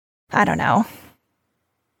I don't know.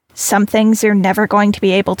 Some things you're never going to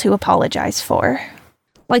be able to apologize for.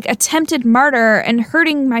 Like attempted murder and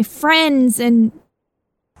hurting my friends and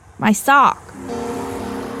my sock.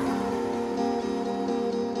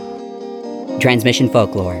 Transmission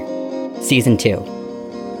Folklore, Season 2.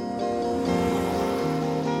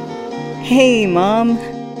 Hey, Mom.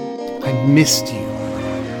 I missed you.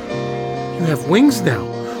 You have wings now.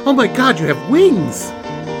 Oh my God, you have wings!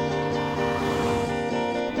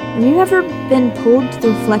 Have you ever been pulled to the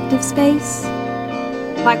reflective space?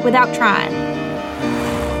 Like without trying?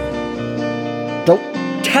 Don't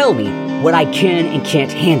tell me what I can and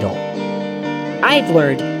can't handle. I've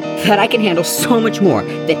learned that I can handle so much more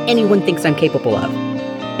than anyone thinks I'm capable of.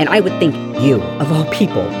 And I would think you, of all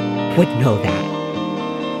people, would know that.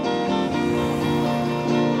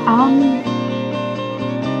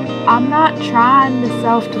 I'm not trying to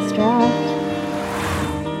self-destruct.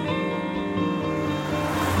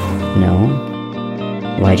 No?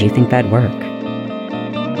 Why do you think that'd work?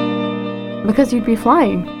 Because you'd be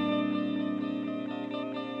flying.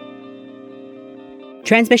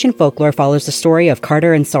 Transmission Folklore follows the story of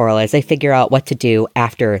Carter and Sorrel as they figure out what to do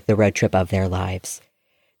after the road trip of their lives.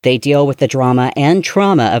 They deal with the drama and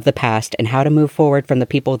trauma of the past and how to move forward from the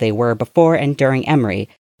people they were before and during Emery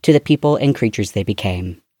to the people and creatures they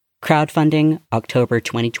became. Crowdfunding October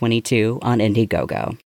 2022 on Indiegogo.